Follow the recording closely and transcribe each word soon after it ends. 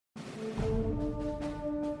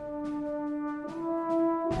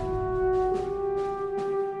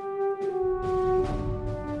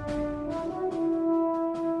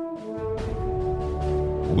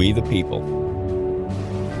We the people.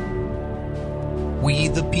 We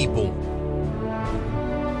the people.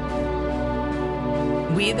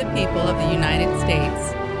 We the people of the United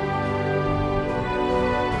States.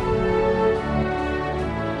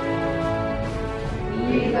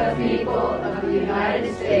 We the people of the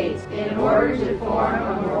United States, in order to form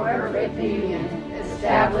a more perfect union,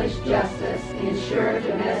 establish justice, ensure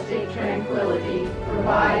domestic tranquility,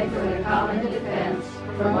 provide for the common defense,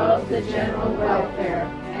 promote the general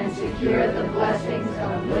welfare, and secure the blessings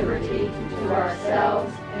of liberty to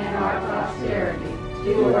ourselves and our posterity,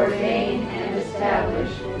 to ordain and establish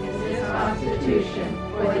this Constitution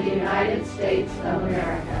for the United States of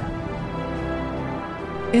America.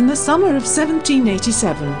 In the summer of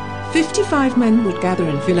 1787, 55 men would gather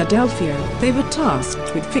in Philadelphia. They were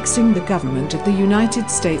tasked with fixing the government of the United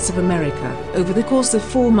States of America. Over the course of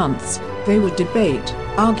 4 months, they would debate,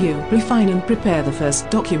 argue, refine and prepare the first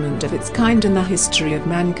document of its kind in the history of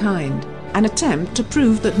mankind, an attempt to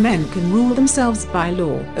prove that men can rule themselves by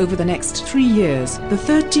law. Over the next 3 years, the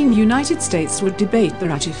 13 United States would debate the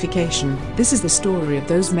ratification. This is the story of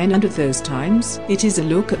those men and of those times. It is a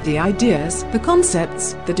look at the ideas, the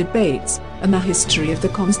concepts, the debates, and the history of the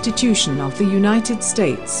Constitution of the United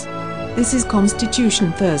States. This is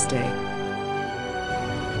Constitution Thursday.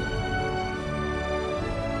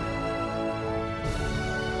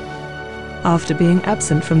 After being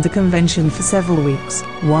absent from the convention for several weeks,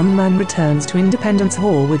 one man returns to Independence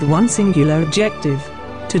Hall with one singular objective: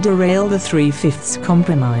 to derail the 3/5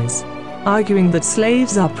 compromise. Arguing that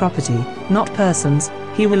slaves are property, not persons,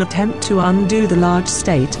 he will attempt to undo the large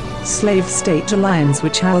slave-state alliance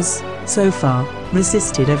which has, so far,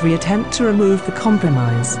 resisted every attempt to remove the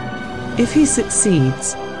compromise. If he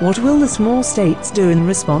succeeds, what will the small states do in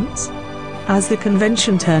response? As the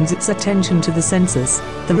convention turns its attention to the census,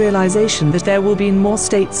 the realization that there will be more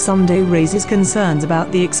states someday raises concerns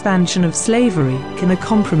about the expansion of slavery. Can a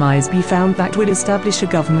compromise be found that would establish a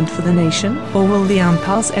government for the nation, or will the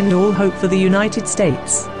impasse end all hope for the United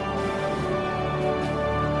States?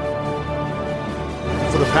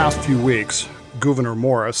 For the past few weeks, Gouverneur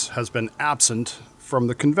Morris has been absent from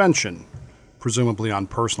the convention, presumably on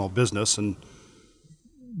personal business, and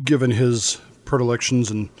given his predilections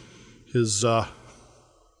and his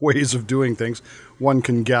ways of doing things, one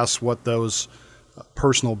can guess what those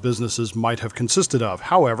personal businesses might have consisted of.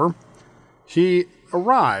 However, he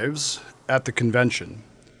arrives at the convention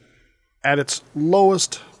at its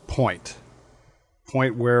lowest point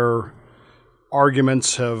where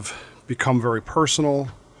arguments have become very personal,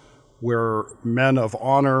 where men of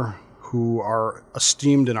honor who are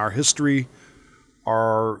esteemed in our history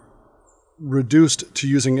are reduced to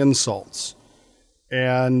using insults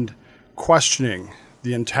and questioning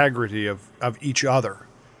the integrity of each other.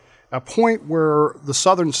 A point where the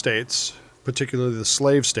southern states, particularly the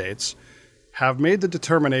slave states, have made the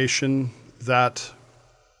determination that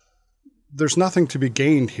there's nothing to be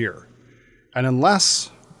gained here. And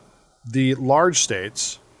unless the large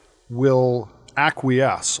states will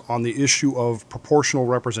acquiesce on the issue of proportional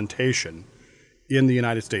representation in the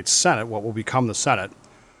United States Senate, what will become the Senate,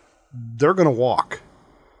 they're going to walk.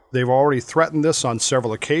 They've already threatened this on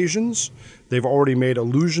several occasions. They've already made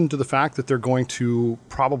allusion to the fact that they're going to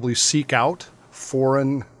probably seek out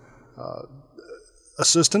foreign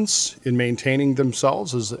assistance in maintaining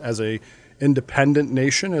themselves as a independent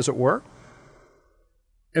nation, as it were.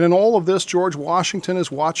 And in all of this, George Washington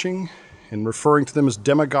is watching and referring to them as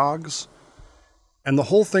demagogues. And the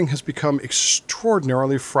whole thing has become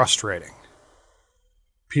extraordinarily frustrating.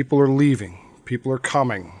 People are leaving. People are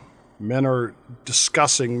coming. Men are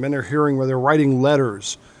discussing, men are hearing where they're writing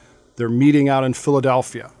letters. They're meeting out in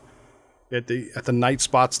Philadelphia at the night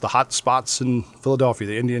spots, the hot spots in Philadelphia.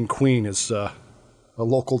 The Indian Queen is a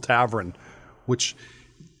local tavern which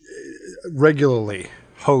regularly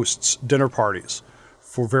hosts dinner parties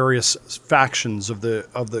for various factions of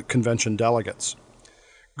the convention delegates.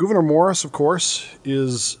 Gouverneur Morris, of course,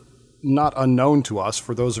 is not unknown to us.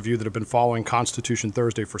 For those of you that have been following Constitution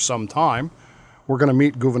Thursday for some time, we're going to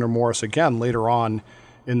meet Gouverneur Morris again later on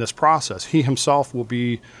in this process. He himself will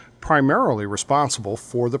be primarily responsible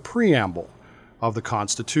for the preamble of the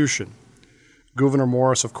Constitution. Gouverneur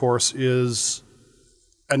Morris, of course, is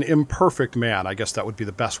an imperfect man. I guess that would be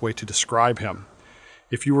the best way to describe him.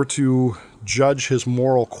 If you were to judge his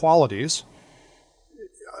moral qualities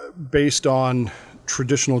based on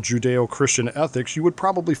traditional Judeo-Christian ethics, you would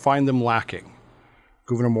probably find them lacking.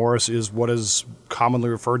 Gouverneur Morris is what is commonly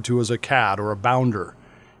referred to as a cad or a bounder.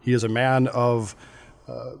 He is a man of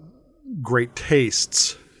great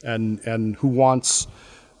tastes and who wants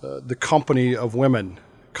the company of women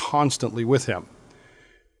constantly with him.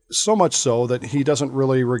 So much so that he doesn't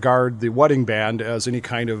really regard the wedding band as any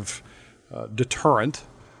kind of deterrent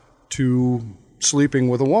to sleeping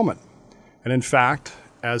with a woman. And in fact,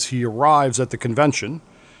 as he arrives at the convention,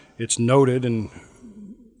 it's noted in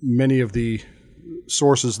many of the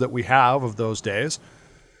sources that we have of those days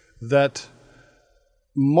that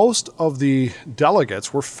most of the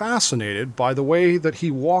delegates were fascinated by the way that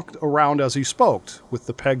he walked around as he spoke, with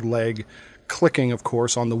the peg leg clicking, of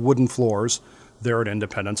course, on the wooden floors there at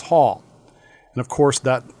Independence Hall. And of course,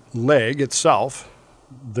 that leg itself,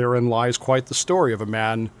 therein lies quite the story of a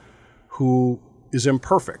man who is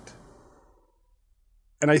imperfect.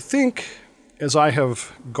 And I think as I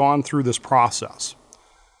have gone through this process,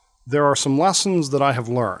 there are some lessons that I have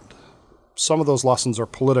learned. Some of those lessons are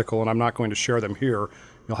political, and I'm not going to share them here.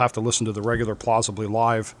 You'll have to listen to the regular Plausibly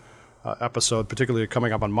Live episode, particularly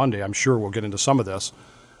coming up on Monday. I'm sure we'll get into some of this,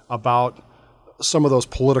 about some of those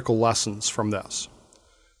political lessons from this.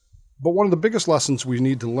 But one of the biggest lessons we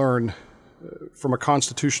need to learn from a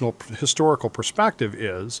constitutional historical perspective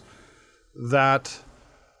is that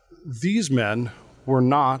these men were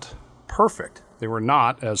not perfect. They were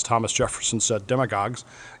not, as Thomas Jefferson said, demagogues.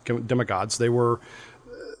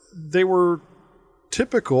 They were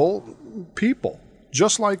typical people,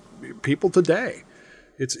 just like people today.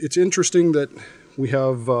 It's interesting that we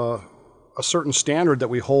have a certain standard that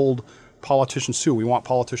we hold politicians to. We want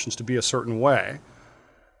politicians to be a certain way,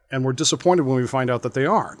 and we're disappointed when we find out that they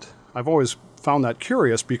aren't. I've always found that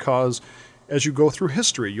curious because as you go through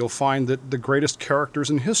history, you'll find that the greatest characters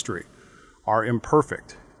in history are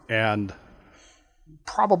imperfect and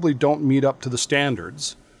probably don't meet up to the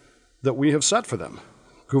standards that we have set for them.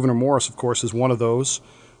 Gouverneur Morris, of course, is one of those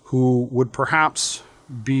who would perhaps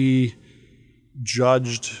be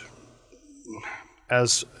judged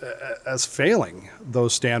as failing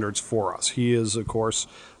those standards for us. He is, of course,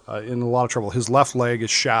 in a lot of trouble. His left leg is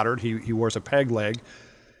shattered. He wears a peg leg.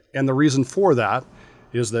 And the reason for that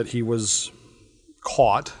is that he was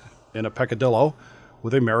caught in a peccadillo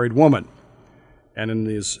with a married woman. And in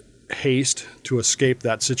his haste to escape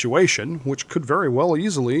that situation, which could very well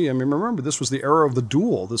easily, I mean, remember, this was the era of the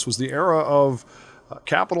duel. This was the era of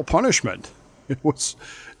capital punishment. It was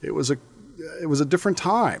a different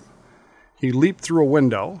time. He leaped through a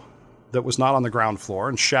window that was not on the ground floor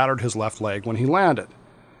and shattered his left leg when he landed.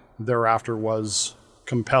 Thereafter was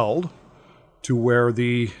compelled to wear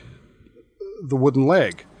the wooden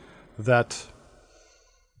leg that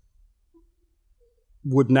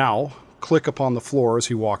would now click upon the floor as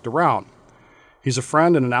he walked around. He's a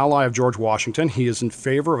friend and an ally of George Washington. He is in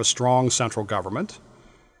favor of a strong central government,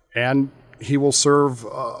 and he will serve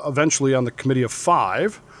eventually on the Committee of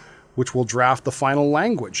Five, which will draft the final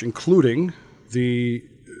language, including the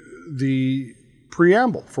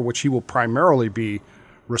preamble, for which he will primarily be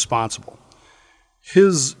responsible.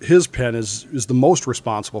 His pen is the most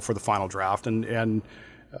responsible for the final draft, and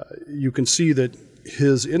you can see that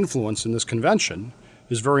his influence in this convention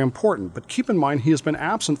is very important. But keep in mind, he has been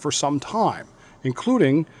absent for some time,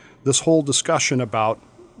 including this whole discussion about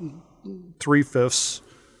 3/5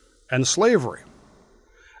 and slavery.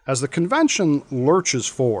 As the convention lurches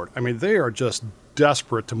forward, I mean, they are just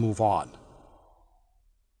desperate to move on.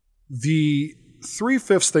 The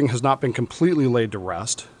 3/5 thing has not been completely laid to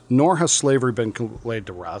rest, nor has slavery been laid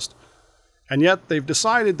to rest. And yet they've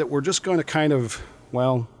decided that we're just going to kind of,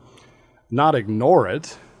 well, not ignore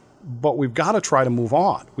it, but we've got to try to move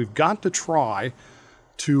on. We've got to try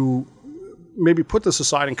to maybe put this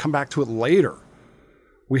aside and come back to it later.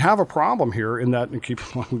 We have a problem here in that, we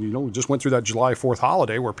just went through that July 4th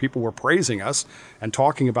holiday where people were praising us and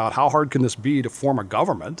talking about how hard can this be to form a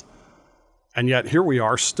government. And yet here we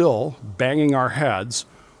are still banging our heads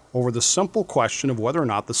over the simple question of whether or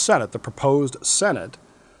not the Senate, the proposed Senate,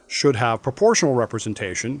 should have proportional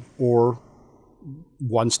representation or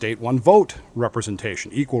one state, one vote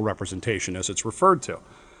representation, equal representation as it's referred to.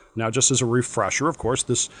 Now, just as a refresher, of course,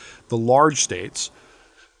 the large states,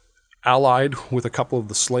 allied with a couple of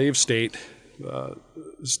the slave states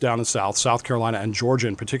down in South Carolina and Georgia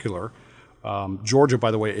in particular. Georgia, by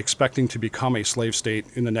the way, expecting to become a slave state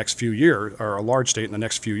in the next few years, or a large state in the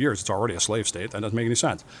next few years. It's already a slave state. That doesn't make any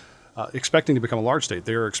sense. Expecting to become a large state,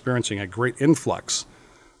 they are experiencing a great influx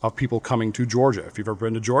of people coming to Georgia. If you've ever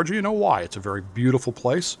been to Georgia, you know why. It's a very beautiful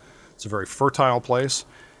place. It's a very fertile place,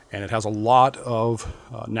 and it has a lot of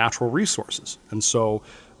natural resources. And so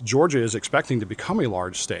Georgia is expecting to become a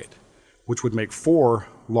large state, which would make 4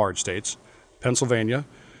 large states: Pennsylvania,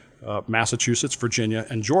 Massachusetts, Virginia,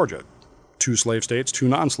 and Georgia. 2 slave states, 2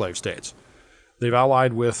 non-slave states. They've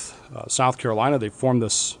allied with South Carolina. They've formed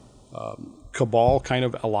this cabal kind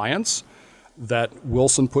of alliance that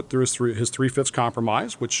Wilson put through his three-fifths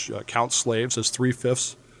compromise, which counts slaves as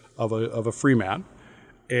three-fifths of a free man.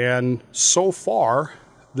 And so far,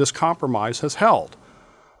 this compromise has held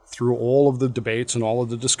through all of the debates and all of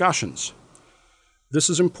the discussions. This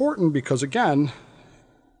is important because, again,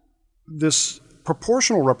 this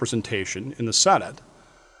proportional representation in the Senate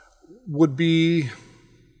would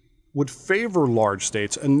favor large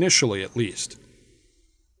states initially, at least.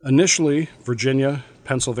 Initially, Virginia,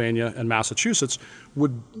 Pennsylvania, and Massachusetts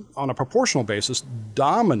would, on a proportional basis,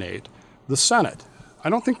 dominate the Senate. I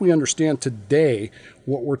don't think we understand today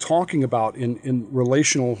what we're talking about in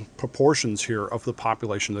relational proportions here of the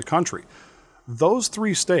population of the country. Those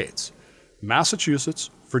three states, Massachusetts,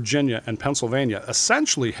 Virginia, and Pennsylvania,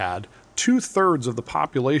 essentially had 2/3 of the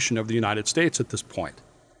population of the United States at this point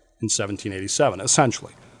in 1787,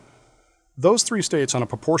 essentially. Those three states on a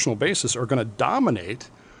proportional basis are going to dominate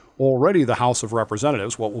already the House of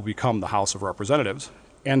Representatives, what will become the House of Representatives,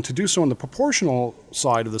 and to do so in the proportional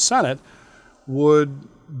side of the Senate would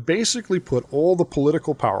basically put all the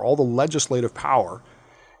political power, all the legislative power,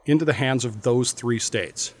 into the hands of those three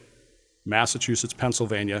states, Massachusetts,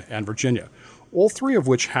 Pennsylvania, and Virginia, all three of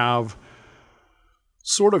which have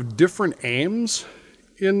sort of different aims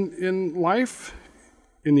in life,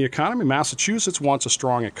 in the economy. Massachusetts wants a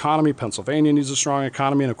strong economy, Pennsylvania needs a strong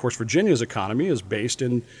economy, and of course Virginia's economy is based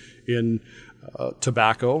in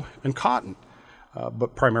tobacco and cotton,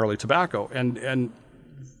 but primarily tobacco. And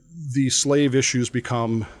the slave issues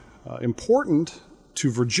become important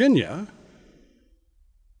to Virginia.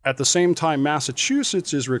 At the same time,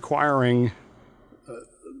 Massachusetts is requiring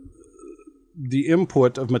the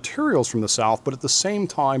input of materials from the South, but at the same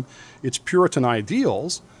time, its Puritan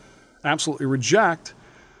ideals absolutely reject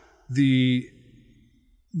the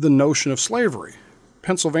notion of slavery.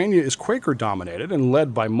 Pennsylvania is Quaker-dominated and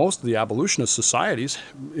led by most of the abolitionist societies,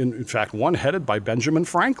 in fact, one headed by Benjamin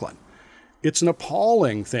Franklin. It's an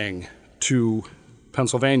appalling thing to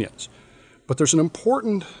Pennsylvanians. But there's an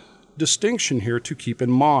important distinction here to keep in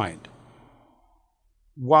mind.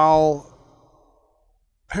 While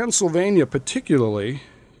Pennsylvania particularly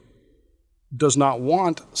does not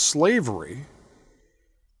want slavery,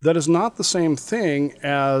 that is not the same thing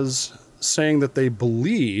as saying that they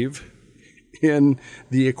believe in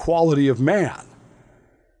the equality of man.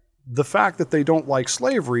 The fact that they don't like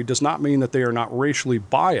slavery does not mean that they are not racially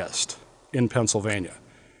biased in Pennsylvania,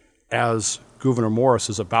 as Gouverneur Morris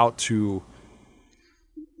is about to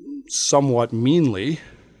somewhat meanly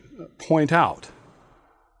point out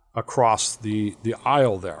across the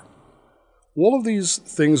aisle there. All of these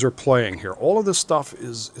things are playing here. All of this stuff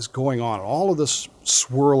is going on. All of this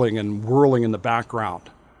swirling and whirling in the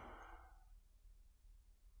background.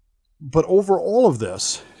 But over all of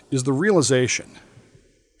this is the realization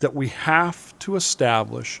that we have to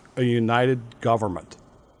establish a united government,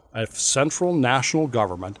 a central national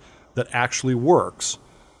government that actually works,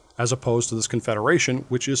 as opposed to this confederation,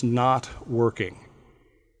 which is not working.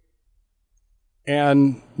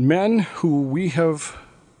 And men who we have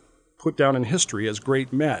put down in history as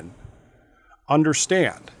great men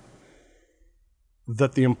understand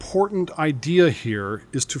that the important idea here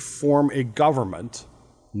is to form a government,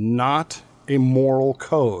 not a moral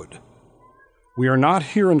code. We are not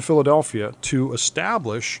here in Philadelphia to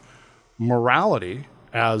establish morality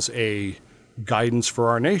as a guidance for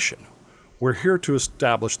our nation. We're here to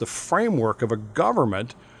establish the framework of a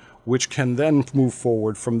government which can then move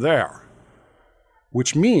forward from there.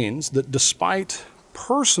 Which means that despite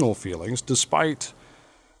personal feelings, despite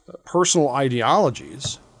personal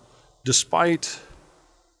ideologies, despite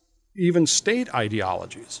even state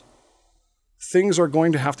ideologies, things are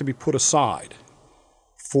going to have to be put aside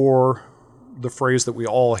for the phrase that we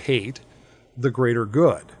all hate, the greater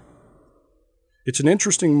good. It's an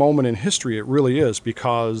interesting moment in history, it really is,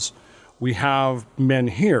 because we have men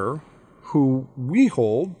here who we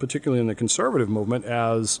hold, particularly in the conservative movement,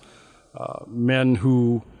 as men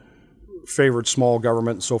who favored small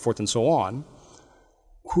government and so forth and so on,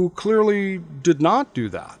 who clearly did not do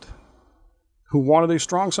that, who wanted a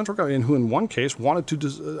strong central government, and who in one case wanted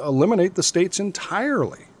to eliminate the states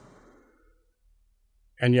entirely.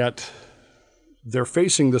 And yet they're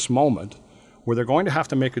facing this moment where they're going to have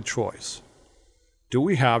to make a choice. Do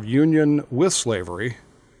we have union with slavery,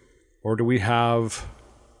 or do we have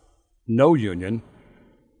no union?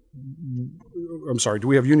 Do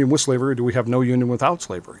we have union with slavery, or do we have no union without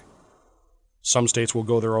slavery? Some states will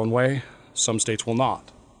go their own way, some states will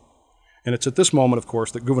not. And it's at this moment, of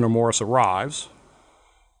course, that Gouverneur Morris arrives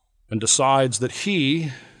and decides that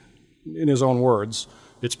he, in his own words,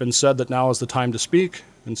 it's been said that now is the time to speak,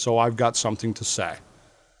 and so I've got something to say.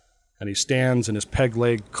 and he stands and his peg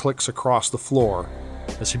leg clicks across the floor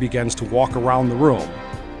as he begins to walk around the room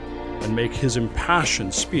and make his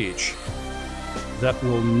impassioned speech that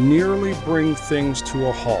will nearly bring things to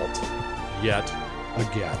a halt yet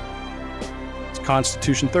again. It's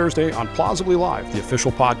Constitution Thursday on Plausibly Live, the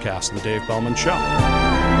official podcast of the Dave Bellman Show.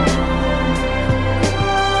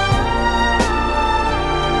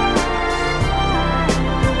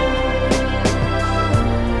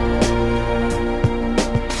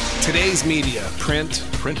 Today's media: print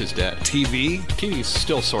is dead. TV. TV's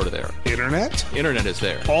still sort of there. Internet is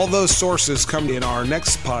there. All those sources come in our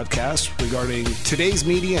next podcast regarding today's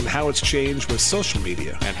media and how it's changed with social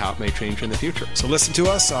media. And how it may change in the future. So listen to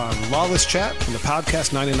us on Lawless Chat from the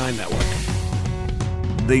Podcast 99 Network.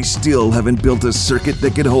 They still haven't built a circuit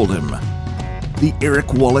that could hold him. The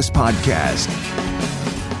Eric Wallace Podcast.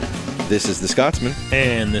 This is The Scotsman.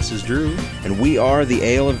 And this is Drew. And we are the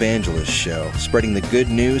Ale Evangelist Show, spreading the good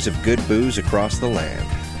news of good booze across the land.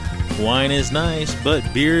 Wine is nice, but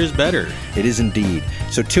beer is better. It is indeed.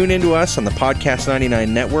 So tune into us on the Podcast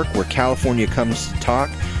 99 Network, where California comes to talk,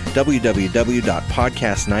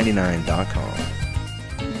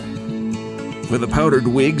 www.podcast99.com. For the powdered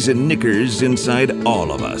wigs and knickers inside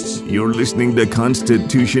all of us, you're listening to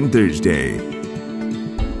Constitution Thursday.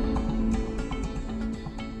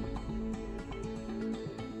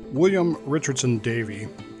 William Richardson Davie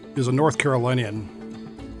is a North Carolinian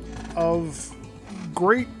of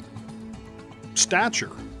great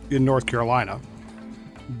stature in North Carolina,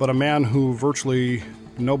 but a man who virtually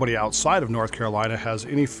nobody outside of North Carolina has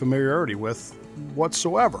any familiarity with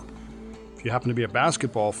whatsoever. If you happen to be a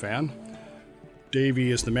basketball fan,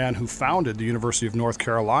 Davie is the man who founded the University of North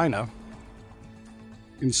Carolina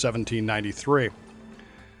in 1793.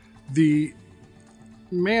 The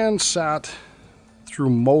man sat through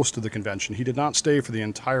most of the convention. He did not stay for the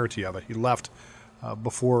entirety of it. He left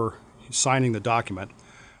before signing the document,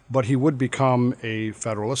 but he would become a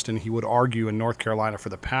Federalist, and he would argue in North Carolina for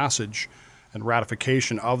the passage and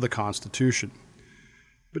ratification of the Constitution.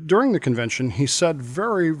 But during the convention, he said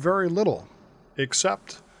very, very little,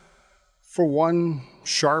 except for one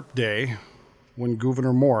sharp day when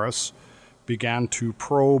Gouverneur Morris began to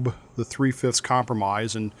probe the 3/5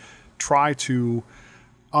 compromise and try to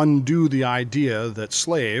undo the idea that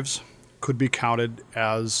slaves could be counted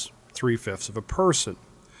as 3/5 of a person.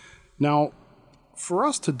 Now, for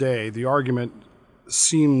us today, the argument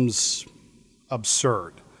seems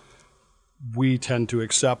absurd. We tend to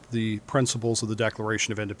accept the principles of the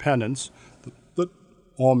Declaration of Independence, that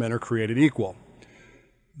all men are created equal.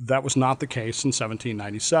 That was not the case in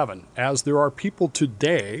 1797, as there are people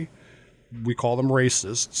today, we call them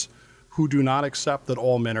racists, who do not accept that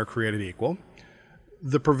all men are created equal.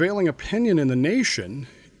 The prevailing opinion in the nation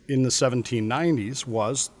in the 1790s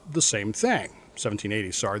was the same thing,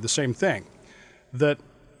 1780s, the same thing, that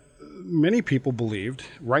many people believed,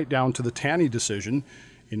 right down to the Taney decision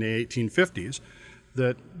in the 1850s,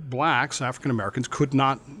 that blacks, African Americans, could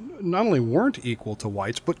not only weren't equal to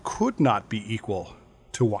whites, but could not be equal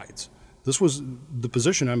to whites. This was the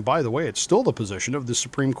position, and by the way, it's still the position of the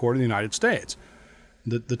Supreme Court of the United States.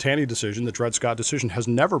 The Taney decision, the Dred Scott decision, has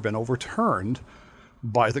never been overturned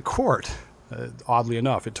by the court. Oddly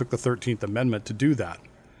enough, it took the 13th Amendment to do that.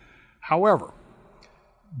 However,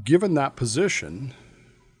 given that position,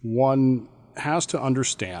 one has to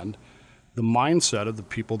understand the mindset of the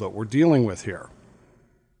people that we're dealing with here.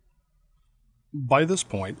 By this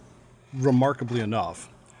point, remarkably enough,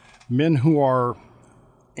 men who are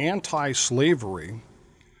anti-slavery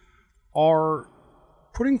are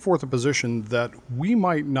putting forth a position that we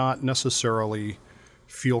might not necessarily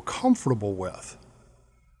feel comfortable with.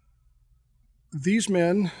 These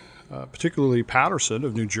men, particularly Patterson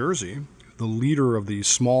of New Jersey, the leader of the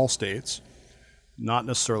small states, not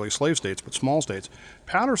necessarily slave states, but small states,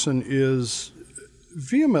 Patterson is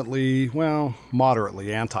vehemently,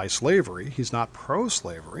 moderately anti-slavery. He's not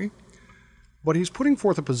pro-slavery, but he's putting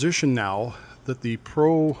forth a position now that the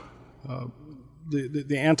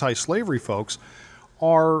anti-slavery folks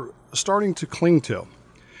are starting to cling to.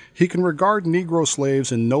 He can regard Negro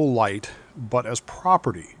slaves in no light but as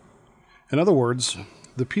property. In other words,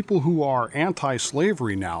 the people who are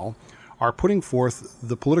anti-slavery now are putting forth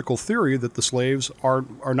the political theory that the slaves are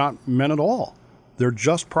not men at all. They're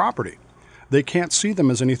just property. They can't see them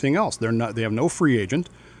as anything else. They have no free agent.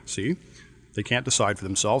 See, they can't decide for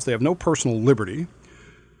themselves. They have no personal liberty,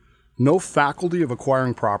 no faculty of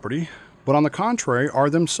acquiring property, but on the contrary, are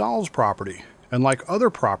themselves property. And like other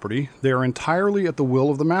property, they are entirely at the will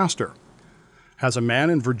of the master. Has a man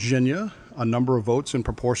in Virginia a number of votes in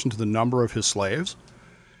proportion to the number of his slaves?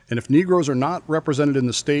 And if Negroes are not represented in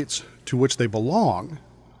the states to which they belong,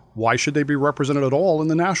 Why should they be represented at all in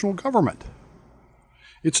the national government?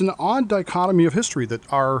 It's an odd dichotomy of history that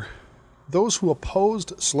those who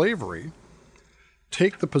opposed slavery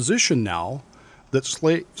take the position now that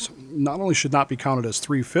slaves not only should not be counted as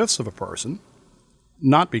 3/5 of a person,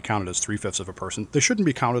 they shouldn't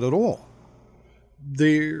be counted at all.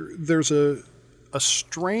 There's a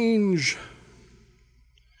strange,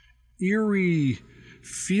 eerie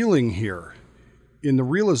feeling here in the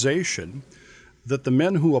realization that the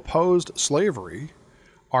men who opposed slavery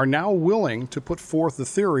are now willing to put forth the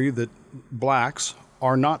theory that blacks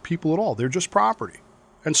are not people at all. They're just property.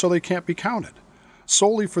 And so they can't be counted,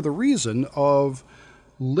 solely for the reason of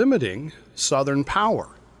limiting Southern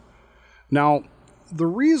power. Now, the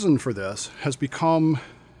reason for this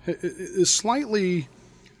is slightly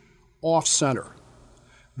off-center.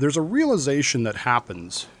 There's a realization that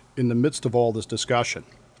happens in the midst of all this discussion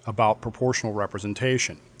about proportional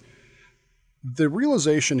representation. The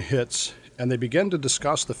realization hits, and they begin to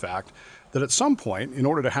discuss the fact that at some point, in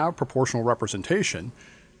order to have proportional representation,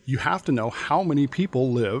 you have to know how many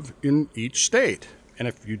people live in each state. And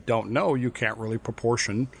if you don't know, you can't really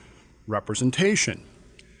proportion representation.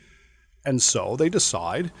 And so they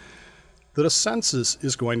decide that a census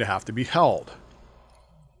is going to have to be held.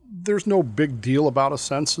 There's no big deal about a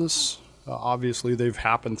census. Obviously, they've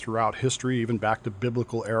happened throughout history, even back to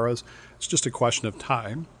biblical eras. It's just a question of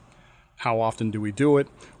time. How often do we do it?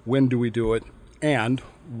 When do we do it? And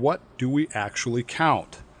what do we actually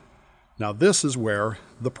count? Now, this is where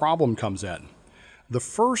the problem comes in. The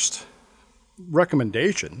first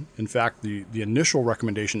recommendation, in fact, the initial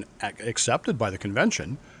recommendation accepted by the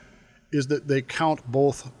convention, is that they count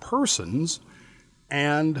both persons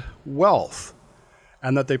and wealth,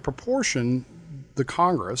 and that they proportion the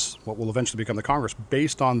Congress, what will eventually become the Congress,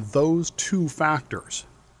 based on those two factors,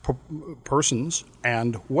 persons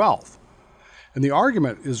and wealth. And the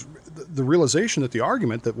argument is the realization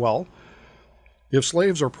that, well, if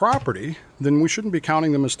slaves are property, then we shouldn't be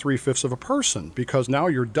counting them as 3/5 of a person, because now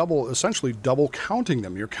you're essentially double counting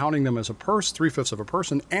them. You're counting them as 3/5 of a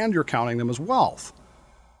person, and you're counting them as wealth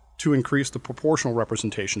to increase the proportional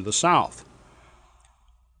representation of the South.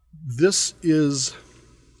 This is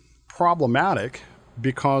problematic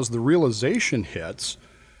because the realization hits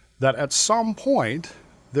that at some point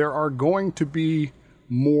there are going to be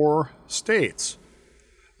more states.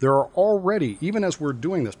 There are already, even as we're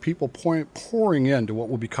doing this, people pouring into what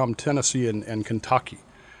will become Tennessee and Kentucky.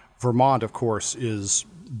 Vermont, of course, has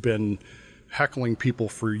been heckling people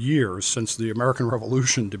for years since the American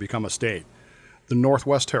Revolution to become a state. The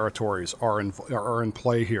Northwest Territories are in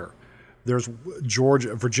play here. There's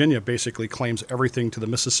Virginia basically claims everything to the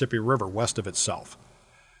Mississippi River west of itself.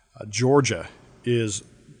 Georgia is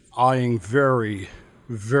eyeing very,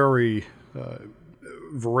 very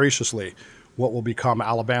voraciously what will become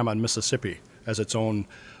Alabama and Mississippi as its own,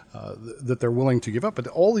 that they're willing to give up. But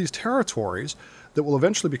all these territories that will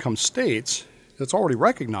eventually become states, that's already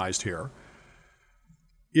recognized here,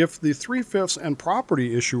 if the 3/5 and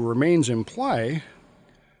property issue remains in play,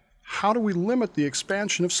 how do we limit the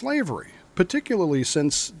expansion of slavery? Particularly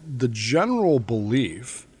since the general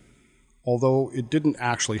belief, although it didn't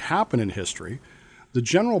actually happen in history, the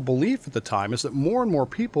general belief at the time is that more and more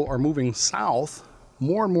people are moving south,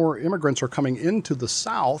 more and more immigrants are coming into the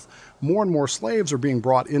South, more and more slaves are being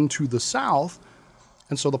brought into the South,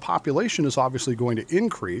 and so the population is obviously going to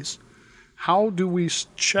increase. How do we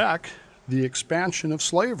check the expansion of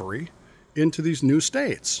slavery into these new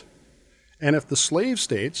states? And if the slave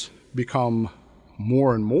states become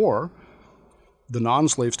more and more, the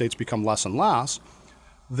non-slave states become less and less,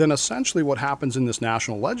 then essentially what happens in this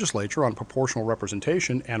national legislature on proportional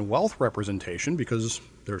representation and wealth representation, because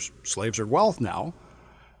there's slaves are wealth now,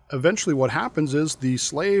 eventually what happens is the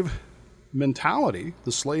slave mentality,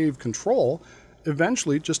 the slave control,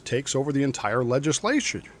 eventually just takes over the entire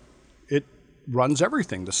legislation. It runs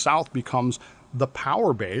everything. The South becomes the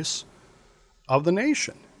power base of the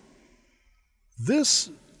nation. This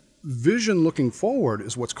vision looking forward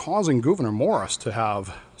is what's causing Gouverneur Morris to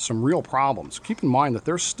have some real problems. Keep in mind that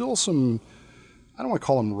there's still some, I don't want to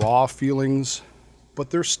call them raw feelings, but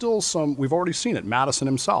there's still some, we've already seen it. Madison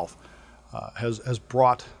himself has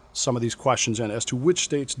brought some of these questions in as to which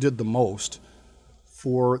states did the most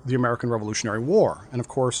for the American Revolutionary War. And of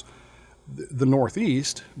course, the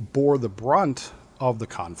Northeast bore the brunt of the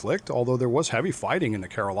conflict, although there was heavy fighting in the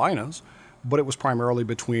Carolinas, but it was primarily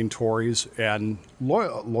between Tories and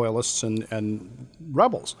loyalists and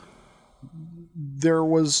rebels.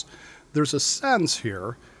 There's a sense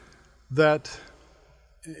here that,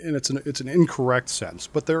 and it's an incorrect sense,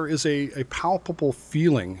 but there is a palpable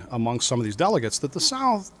feeling among some of these delegates that the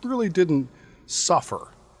South really didn't suffer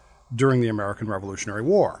during the American Revolutionary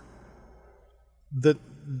War. That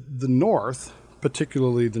the North,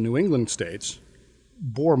 particularly the New England states,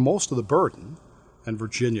 bore most of the burden, and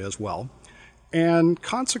Virginia as well, and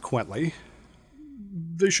consequently,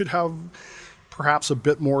 they should have perhaps a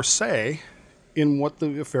bit more say in what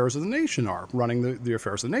the affairs of the nation are, running the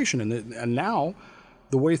affairs of the nation. And now,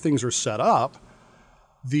 the way things are set up,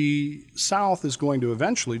 the South is going to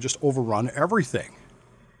eventually just overrun everything.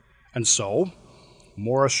 And so,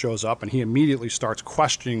 Morris shows up and he immediately starts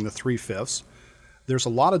questioning the 3/5. There's a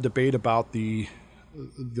lot of debate about the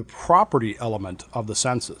property element of the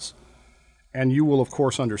census. And you will, of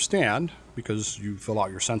course, understand, because you fill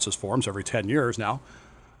out your census forms every 10 years now,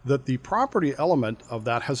 that the property element of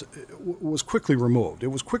that was quickly removed. It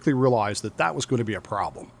was quickly realized that that was going to be a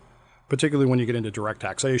problem, particularly when you get into direct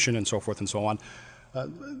taxation and so forth and so on.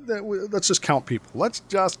 Let's just count people. Let's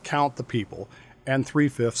just count the people and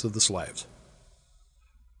 3/5 of the slaves.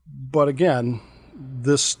 But again,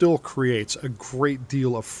 this still creates a great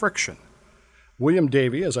deal of friction. William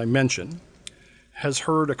Davey, as I mentioned, has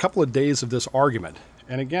heard a couple of days of this argument.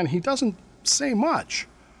 And again, he doesn't say much.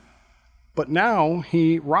 But now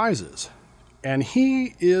he rises. And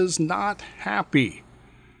he is not happy,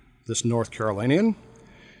 this North Carolinian.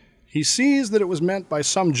 He sees that it was meant by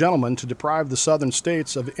some gentleman to deprive the southern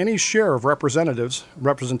states of any share of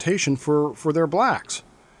representation for their blacks.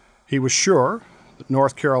 He was sure that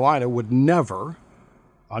North Carolina would never,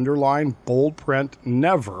 underline bold print,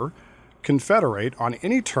 never, confederate on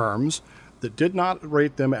any terms that did not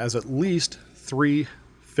rate them as at least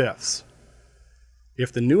 3/5.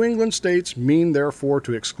 If the New England states mean, therefore,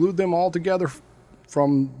 to exclude them altogether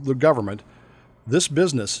from the government, this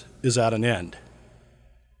business is at an end.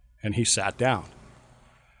 And he sat down.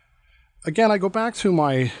 Again, I go back to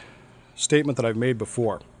my statement that I've made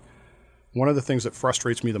before. One of the things that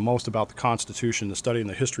frustrates me the most about the Constitution, the study and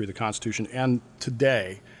the history of the Constitution, and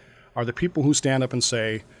today, are the people who stand up and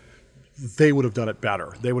say, they would have done it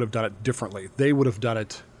better. They would have done it differently. They would have done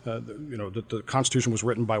it, the Constitution was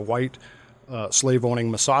written by white,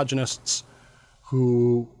 slave-owning misogynists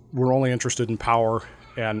who were only interested in power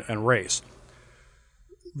and race.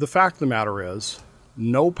 The fact of the matter is,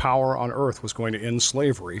 no power on earth was going to end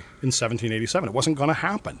slavery in 1787. It wasn't going to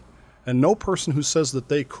happen. And no person who says that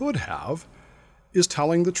they could have is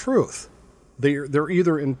telling the truth. They're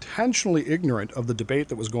either intentionally ignorant of the debate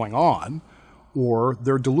that was going on, or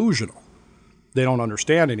they're delusional. They don't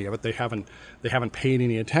understand any of it. They haven't paid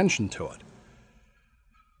any attention to it.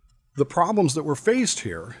 The problems that were faced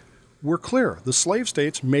here were clear. The slave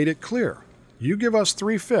states made it clear. You give us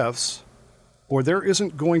 3/5, or there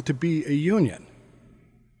isn't going to be a union.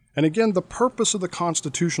 And again, the purpose of the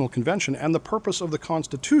Constitutional Convention and the purpose of the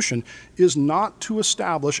Constitution is not to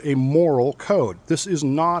establish a moral code. This is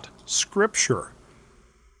not Scripture.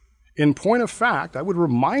 In point of fact, I would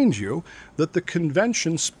remind you that the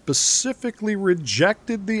Convention specifically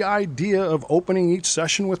rejected the idea of opening each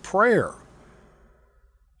session with prayer.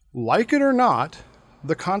 Like it or not,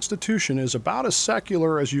 the Constitution is about as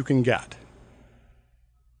secular as you can get.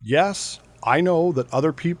 Yes, I know that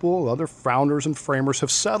other people, other founders and framers have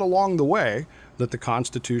said along the way that the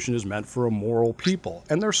Constitution is meant for a moral people,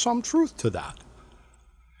 and there's some truth to that.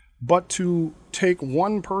 But to take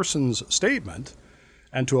one person's statement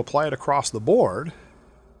and to apply it across the board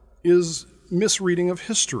is misreading of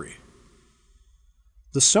history.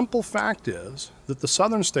 The simple fact is that the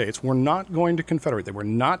southern states were not going to confederate. They were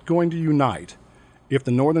not going to unite if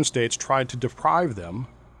the northern states tried to deprive them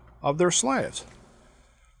of their slaves.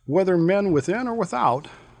 Whether men within or without,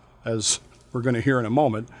 as we're going to hear in a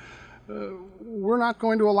moment, we're not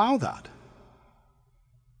going to allow that.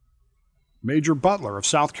 Major Butler of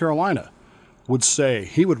South Carolina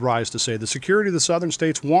would rise to say, the security the southern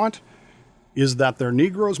states want is that their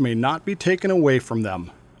Negroes may not be taken away from them,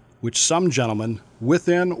 which some gentlemen,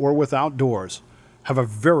 within or without doors, have a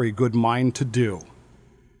very good mind to do.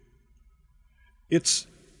 It's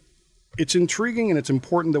intriguing and it's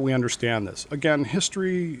important that we understand this. Again,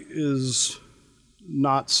 history is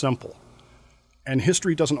not simple. And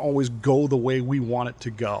history doesn't always go the way we want it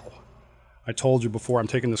to go. I told you before, I'm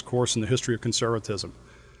taking this course in the history of conservatism.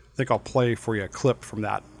 I think I'll play for you a clip from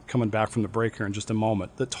that coming back from the break here in just a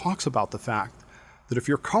moment that talks about the fact that if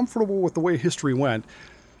you're comfortable with the way history went,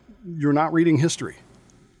 you're not reading history.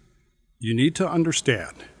 You need to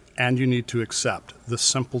understand and you need to accept the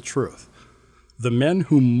simple truth. The men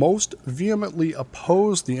who most vehemently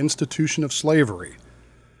oppose the institution of slavery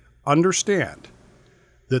understand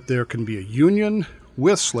that there can be a union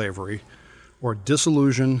with slavery or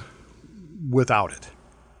dissolution without it.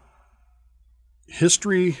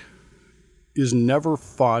 History is never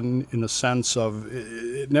fun in the sense of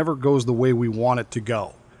it never goes the way we want it to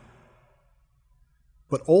go.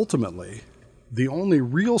 But ultimately, the only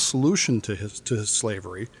real solution to his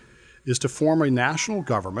slavery is to form a national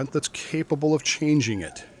government that's capable of changing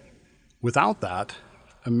it. Without that,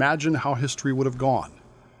 imagine how history would have gone.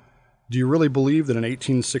 Do you really believe that in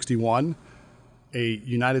 1861, a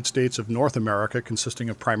United States of North America consisting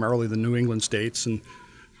of primarily the New England states and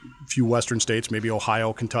a few western states, maybe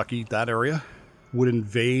Ohio, Kentucky, that area, would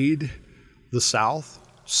invade the South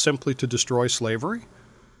simply to destroy slavery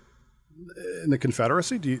in the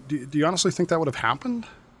Confederacy? Do you honestly think that would have happened?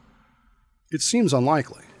 It seems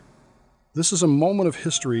unlikely. This is a moment of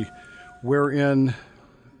history wherein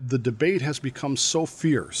the debate has become so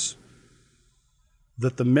fierce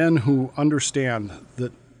that the men who understand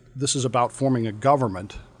that this is about forming a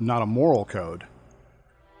government, not a moral code,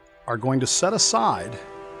 are going to set aside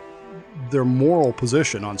their moral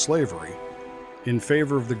position on slavery in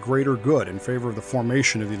favor of the greater good, in favor of the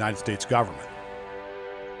formation of the United States government.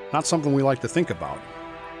 Not something we like to think about,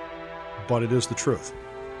 but it is the truth.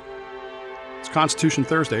 It's Constitution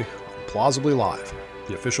Thursday on Plausibly Live,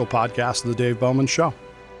 the official podcast of the Dave Bowman Show.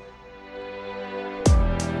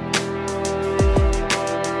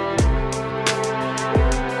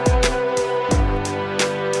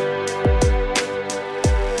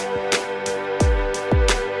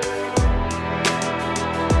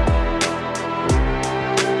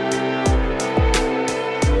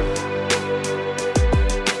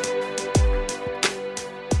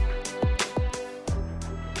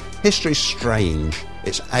 History's strange,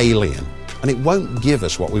 it's alien, and it won't give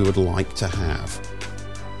us what we would like to have.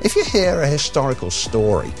 If you hear a historical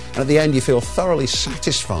story and at the end you feel thoroughly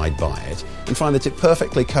satisfied by it and find that it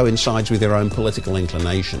perfectly coincides with your own political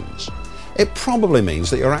inclinations, it probably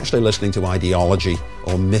means that you're actually listening to ideology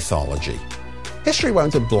or mythology. History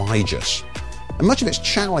won't oblige us, and much of its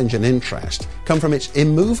challenge and interest come from its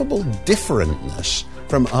immovable differentness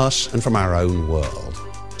from us and from our own world.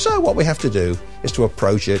 So what we have to do is to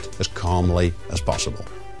approach it as calmly as possible.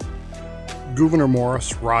 Gouverneur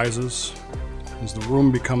Morris rises. As the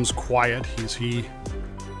room becomes quiet, he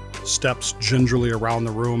steps gingerly around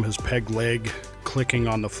the room, his peg leg clicking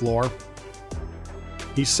on the floor.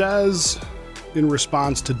 He says, in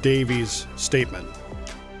response to Davy's statement,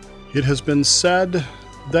 "It has been said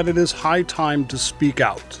that it is high time to speak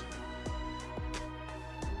out.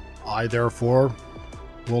 I, therefore,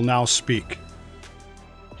 will now speak."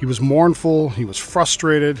 He was mournful, he was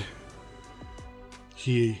frustrated,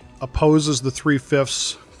 he opposes the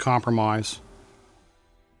 3/5 compromise,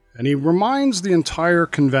 and he reminds the entire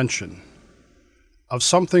convention of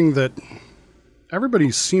something that everybody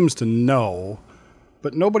seems to know,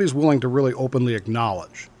 but nobody's willing to really openly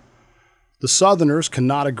acknowledge. The Southerners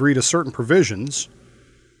cannot agree to certain provisions,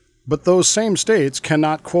 but those same states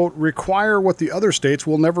cannot, quote, require what the other states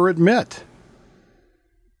will never admit.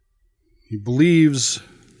 He believes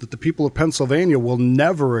that the people of Pennsylvania will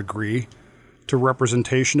never agree to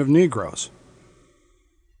representation of Negroes.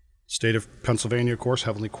 State of Pennsylvania, of course,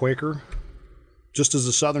 heavily Quaker. Just as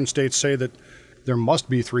the southern states say that there must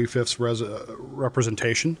be 3/5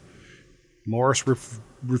 representation, Morris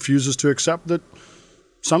refuses to accept that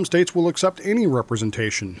some states will accept any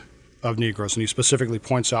representation of Negroes, and he specifically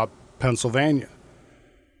points out Pennsylvania.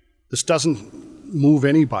 This doesn't move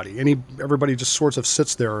anybody. Everybody just sort of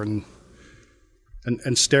sits there and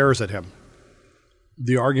stares at him.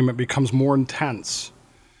 The argument becomes more intense.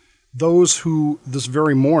 Those who, this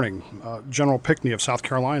very morning, General Pinckney of South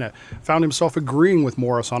Carolina, found himself agreeing with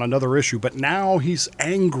Morris on another issue, but now he's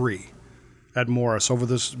angry at Morris over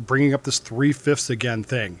this, bringing up this 3/5 again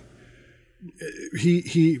thing.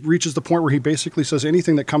 He reaches the point where he basically says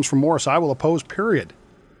anything that comes from Morris, I will oppose, period.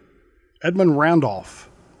 Edmund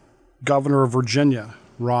Randolph, governor of Virginia,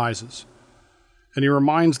 rises. And he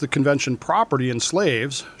reminds the convention property and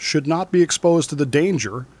slaves should not be exposed to the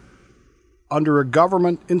danger under a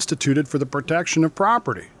government instituted for the protection of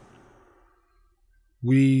property.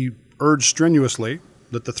 We urge strenuously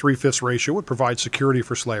that the 3/5 ratio would provide security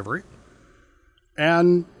for slavery.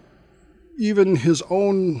 And even his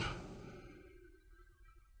own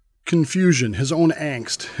confusion, his own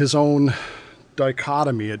angst, his own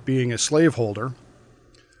dichotomy at being a slaveholder,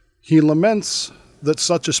 he laments that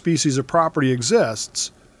such a species of property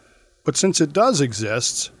exists, but since it does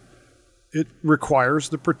exist, it requires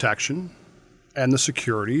the protection and the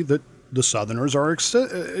security that the Southerners are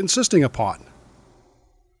insisting upon.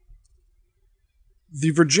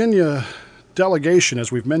 The Virginia delegation,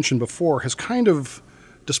 as we've mentioned before, has kind of,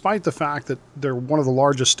 despite the fact that they're one of the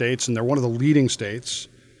largest states and they're one of the leading states,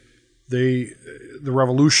 the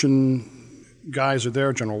Revolution guys are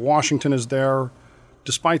there. General Washington is there.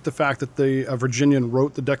 Despite the fact that a Virginian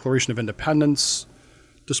wrote the Declaration of Independence,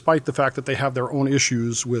 despite the fact that they have their own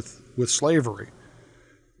issues with slavery,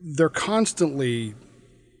 they're constantly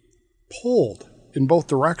pulled in both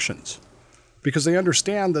directions because they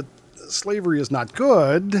understand that slavery is not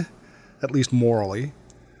good, at least morally,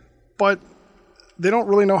 but they don't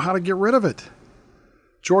really know how to get rid of it.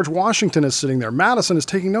 George Washington is sitting there. Madison is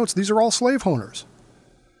taking notes. These are all slave owners.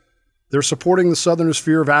 They're supporting the Southerners'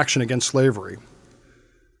 fear of action against slavery.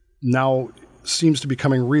 Now seems to be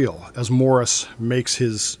becoming real as Morris makes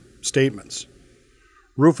his statements.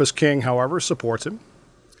 Rufus King, however, supports him.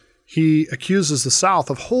 He accuses the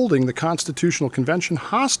South of holding the Constitutional Convention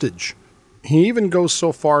hostage. He even goes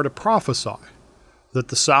so far to prophesy that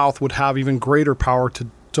the South would have even greater power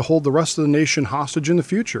to hold the rest of the nation hostage in the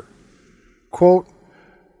future. Quote,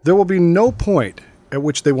 "There will be no point at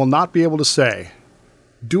which they will not be able to say,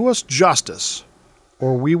 'Do us justice,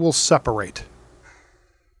 or we will separate.'"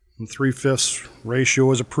 The 3/5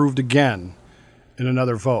 ratio is approved again in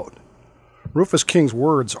another vote. Rufus King's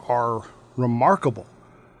words are remarkable.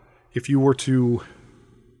 If you were to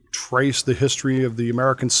trace the history of the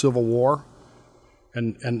American Civil War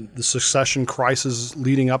and the succession crisis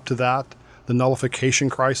leading up to that, the nullification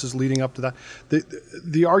crisis leading up to that,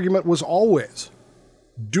 the argument was always,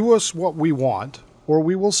 do us what we want or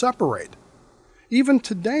we will separate. Even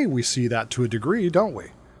today we see that to a degree, don't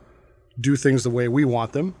we? Do things the way we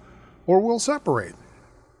want them or we'll separate.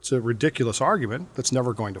 It's a ridiculous argument that's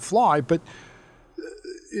never going to fly, but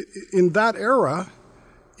in that era,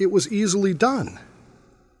 it was easily done.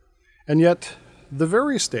 And yet, the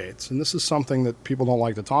very states, and this is something that people don't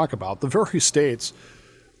like to talk about, the very states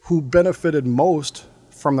who benefited most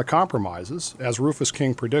from the compromises, as Rufus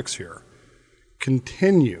King predicts here,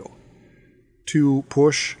 continue to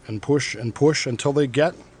push and push and push until they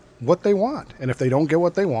get what they want. And if they don't get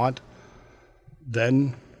what they want,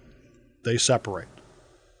 then they separate.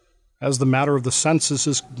 As the matter of the census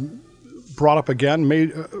is brought up again,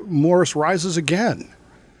 Morris rises again.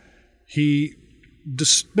 He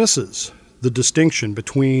dismisses the distinction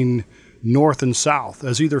between North and South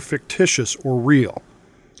as either fictitious or real.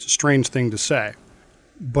 It's a strange thing to say.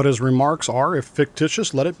 But his remarks are, if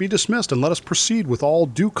fictitious, let it be dismissed and let us proceed with all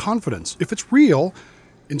due confidence. If it's real,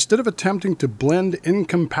 instead of attempting to blend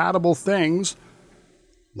incompatible things,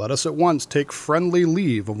 let us at once take friendly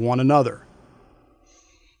leave of one another.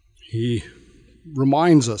 He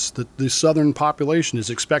reminds us that the Southern population is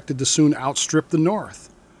expected to soon outstrip the North.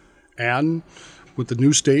 And with the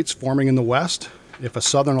new states forming in the West, if a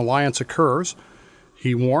Southern alliance occurs,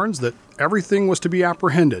 he warns that everything was to be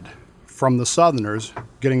apprehended from the Southerners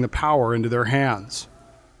getting the power into their hands.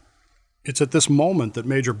 It's at this moment that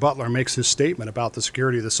Major Butler makes his statement about the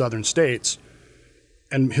security of the Southern states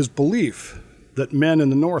and his belief that men in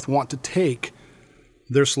the North want to take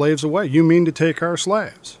their slaves away. You mean to take our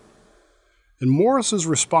slaves? And Morris's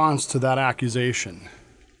response to that accusation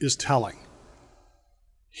is telling.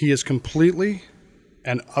 He is completely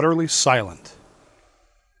and utterly silent,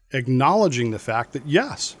 acknowledging the fact that,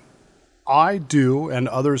 yes, I do and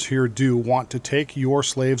others here do want to take your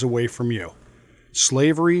slaves away from you.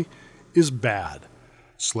 Slavery is bad.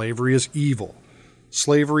 Slavery is evil.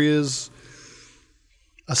 Slavery is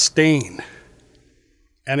a stain,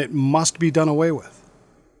 and it must be done away with.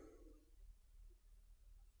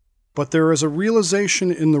 But there is a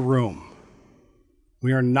realization in the room.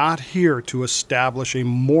 We are not here to establish a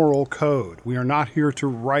moral code. We are not here to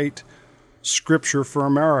write scripture for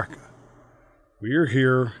America. We are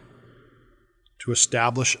here to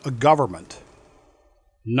establish a government,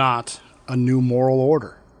 not a new moral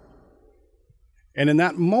order. And in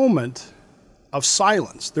that moment of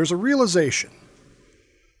silence, there's a realization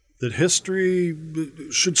that history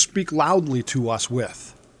should speak loudly to us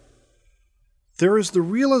with. There is the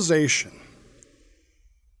realization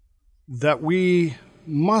that we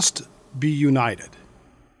must be united.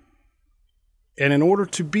 And in order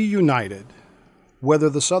to be united, whether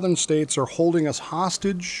the Southern states are holding us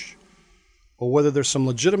hostage or whether there's some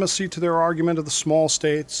legitimacy to their argument of the small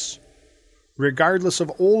states, regardless of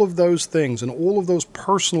all of those things and all of those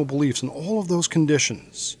personal beliefs and all of those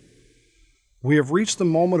conditions, we have reached the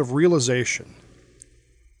moment of realization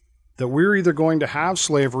that we're either going to have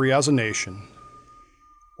slavery as a nation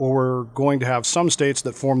or we're going to have some states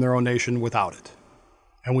that form their own nation without it,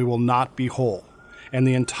 and we will not be whole. And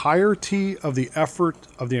the entirety of the effort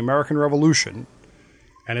of the American Revolution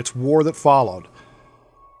and its war that followed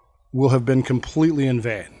will have been completely in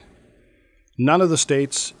vain. None of the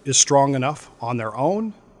states is strong enough on their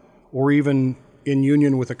own, or even in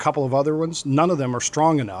union with a couple of other ones. None of them are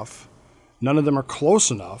strong enough None of them are close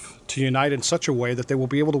enough to unite in such a way that they will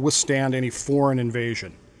be able to withstand any foreign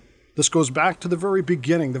invasion. This goes back to the very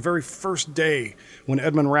beginning, the very first day when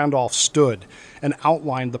Edmund Randolph stood and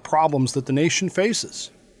outlined the problems that the nation faces.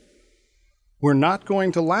 We're not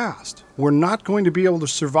going to last. We're not going to be able to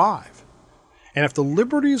survive. And if the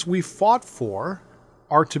liberties we fought for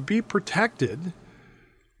are to be protected,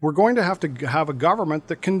 we're going to have a government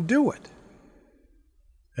that can do it.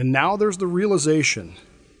 And now there's the realization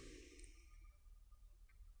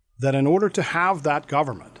that in order to have that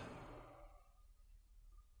government,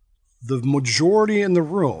 the majority in the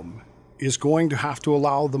room is going to have to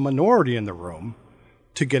allow the minority in the room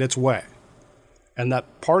to get its way. And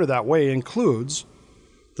that part of that way includes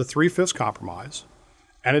the 3/5 compromise,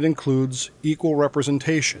 and it includes equal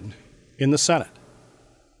representation in the Senate.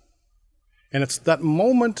 And it's that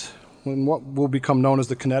moment when what will become known as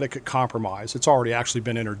the Connecticut Compromise, it's already actually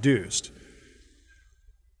been introduced.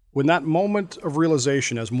 When that moment of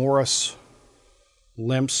realization, as Morris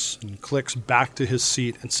limps and clicks back to his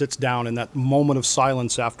seat and sits down in that moment of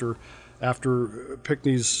silence after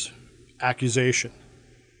Pinckney's accusation,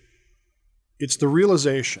 it's the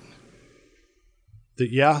realization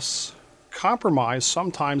that yes, compromise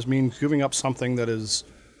sometimes means giving up something that is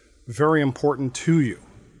very important to you.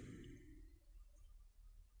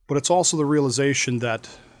 But it's also the realization that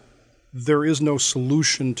there is no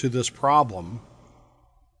solution to this problem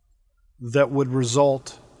that would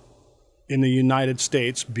result in the United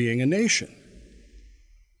States being a nation.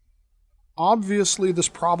 Obviously, this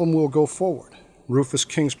problem will go forward. Rufus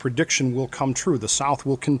King's prediction will come true. The South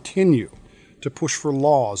will continue to push for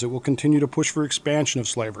laws. It will continue to push for expansion of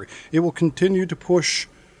slavery. It will continue to push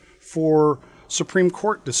for Supreme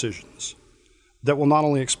Court decisions that will not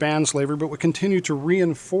only expand slavery, but will continue to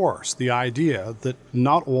reinforce the idea that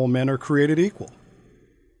not all men are created equal.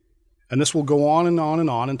 And this will go on and on and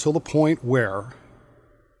on until the point where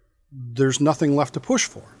there's nothing left to push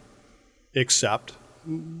for, except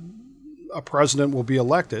a president will be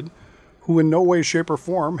elected who in no way, shape, or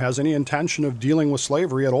form has any intention of dealing with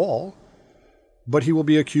slavery at all, but he will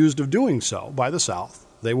be accused of doing so by the South.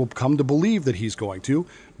 They will come to believe that he's going to.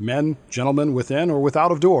 Men, gentlemen, within or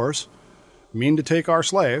without of doors, mean to take our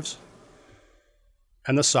slaves.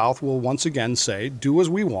 And the South will once again say, do as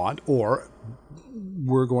we want, or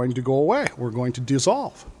we're going to go away. We're going to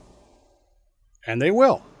dissolve. And they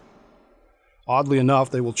will. Oddly enough,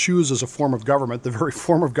 they will choose as a form of government the very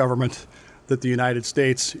form of government that the United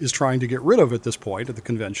States is trying to get rid of at this point at the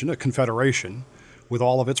convention, a confederation, with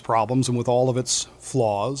all of its problems and with all of its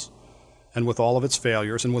flaws and with all of its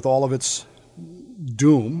failures and with all of its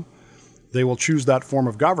doom. They will choose that form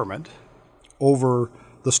of government over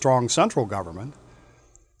the strong central government.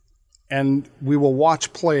 And we will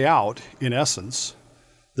watch play out, in essence,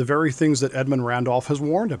 the very things that Edmund Randolph has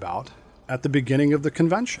warned about at the beginning of the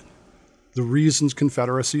convention, the reasons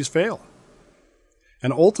confederacies fail.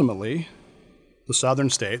 And ultimately, the southern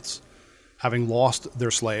states, having lost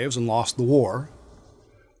their slaves and lost the war,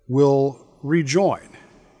 will rejoin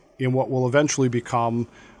in what will eventually become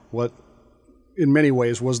what in many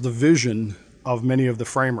ways was the vision of many of the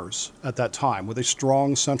framers at that time, with a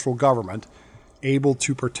strong central government able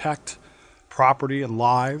to protect property and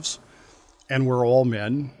lives, and where all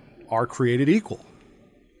men are created equal.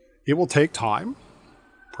 It will take time,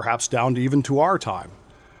 perhaps down to even to our time,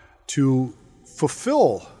 to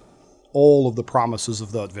fulfill all of the promises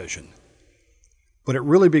of that vision. But it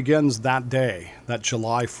really begins that day, that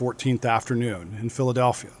July 14th afternoon in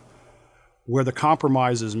Philadelphia, where the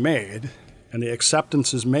compromise is made and the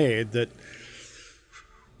acceptance is made that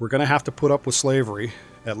we're going to have to put up with slavery,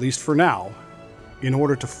 at least for now, in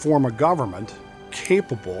order to form a government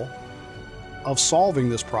capable of solving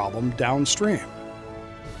this problem downstream.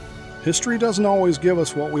 History doesn't always give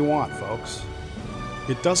us what we want, folks.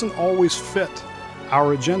 It doesn't always fit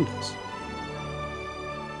our agendas.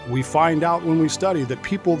 We find out when we study that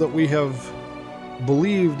people that we have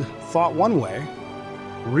believed thought one way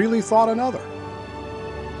really thought another.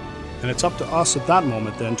 And it's up to us at that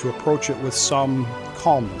moment then to approach it with some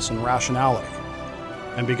calmness and rationality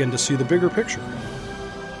and begin to see the bigger picture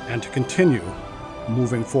and to continue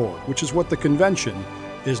moving forward, which is what the convention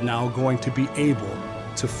is now going to be able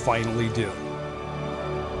to finally do.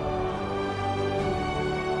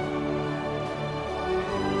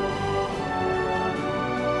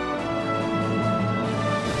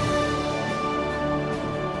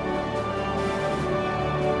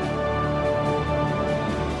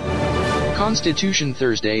 Constitution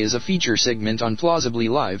Thursday is a feature segment on Plausibly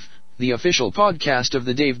Live, the official podcast of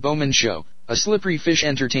The Dave Bowman Show, a Slippery Fish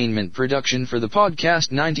Entertainment production for the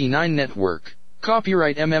Podcast 99 Network.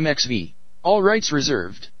 Copyright MMXV. All rights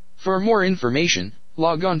reserved. For more information,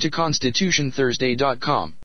 log on to constitutionthursday.com.